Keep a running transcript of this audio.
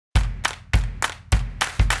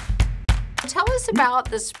tell us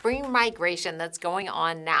about the spring migration that's going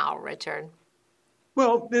on now, Richard.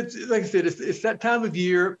 Well, it's, like I said, it's that time of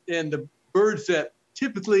year, and the birds that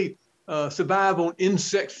typically survive on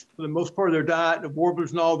insects for the most part of their diet, the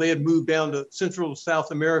warblers and all, they had moved down to Central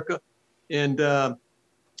South America, and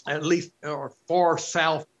at least or far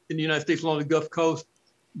south in the United States along the Gulf Coast.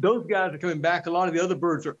 Those guys are coming back. A lot of the other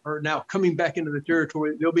birds are now coming back into the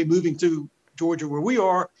territory. They'll be moving to Georgia where we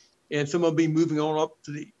are, and some will be moving on up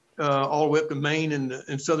to the all the way up to Maine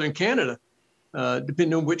and southern Canada,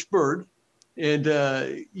 depending on which bird. And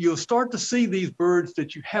you'll start to see these birds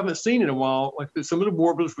that you haven't seen in a while, like some of the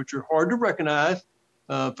warblers, which are hard to recognize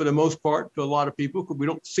for the most part to a lot of people, because we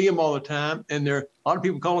don't see them all the time. And a lot of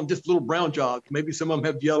people call them just little brown jogs. Maybe some of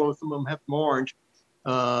them have yellow, some of them have some orange.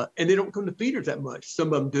 And they don't come to feeders that much.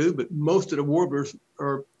 Some of them do, but most of the warblers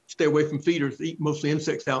stay away from feeders, eat mostly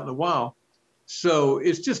insects out in the wild. So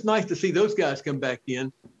it's just nice to see those guys come back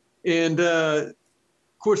in. And of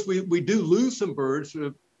course, we do lose some birds.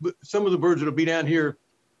 Some of the birds that'll be down here,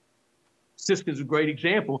 Siskin's a great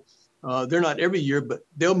example. They're not every year, but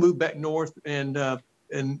they'll move back north. And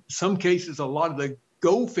in some cases, a lot of the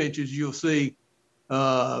goldfinches you'll see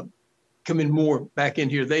coming more back in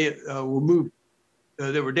here. They will move.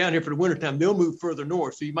 They were down here for the wintertime. They'll move further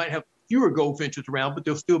north. So you might have fewer goldfinches around, but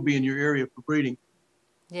they'll still be in your area for breeding.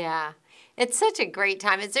 Yeah, it's such a great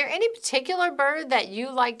time. Is there any particular bird that you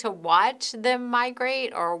like to watch them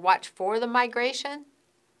migrate or watch for the migration?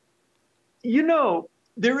 You know,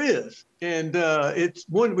 there is, and it's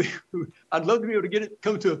one I'd love to be able to get it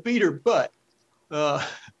come to a feeder, but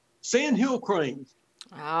sandhill cranes.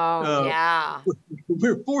 Oh, yeah.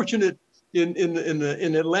 We're fortunate in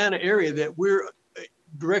the Atlanta area that we're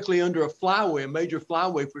directly under a flyway, a major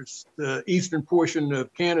flyway for the eastern portion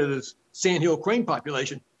of Canada's sandhill crane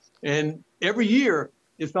population, and every year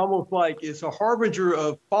it's almost like it's a harbinger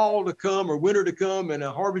of fall to come or winter to come, and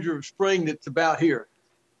a harbinger of spring that's about here.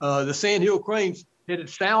 The sandhill cranes headed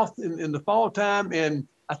south in the fall time, and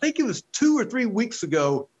I think it was 2 or 3 weeks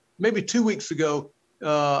ago, maybe 2 weeks ago,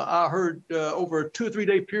 I heard over a 2 or 3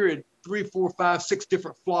 day period, 3, 4, 5, 6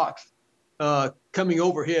 different flocks coming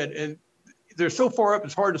overhead, and they're so far up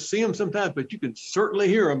it's hard to see them sometimes, but you can certainly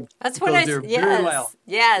hear them. That's what they're very loud.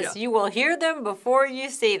 Yes, yeah. You will hear them before you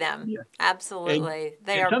see them. Yeah. Absolutely,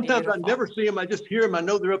 they are sometimes beautiful. I never see them. I just hear them. I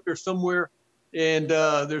know they're up there somewhere. And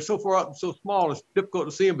they're so far up and so small, it's difficult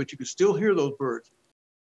to see them, but you can still hear those birds.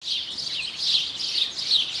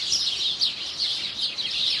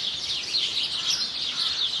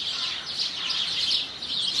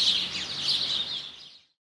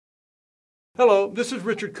 Hello, this is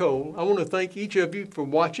Richard Cole. I want to thank each of you for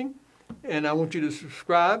watching, and I want you to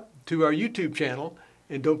subscribe to our YouTube channel,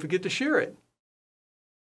 and don't forget to share it.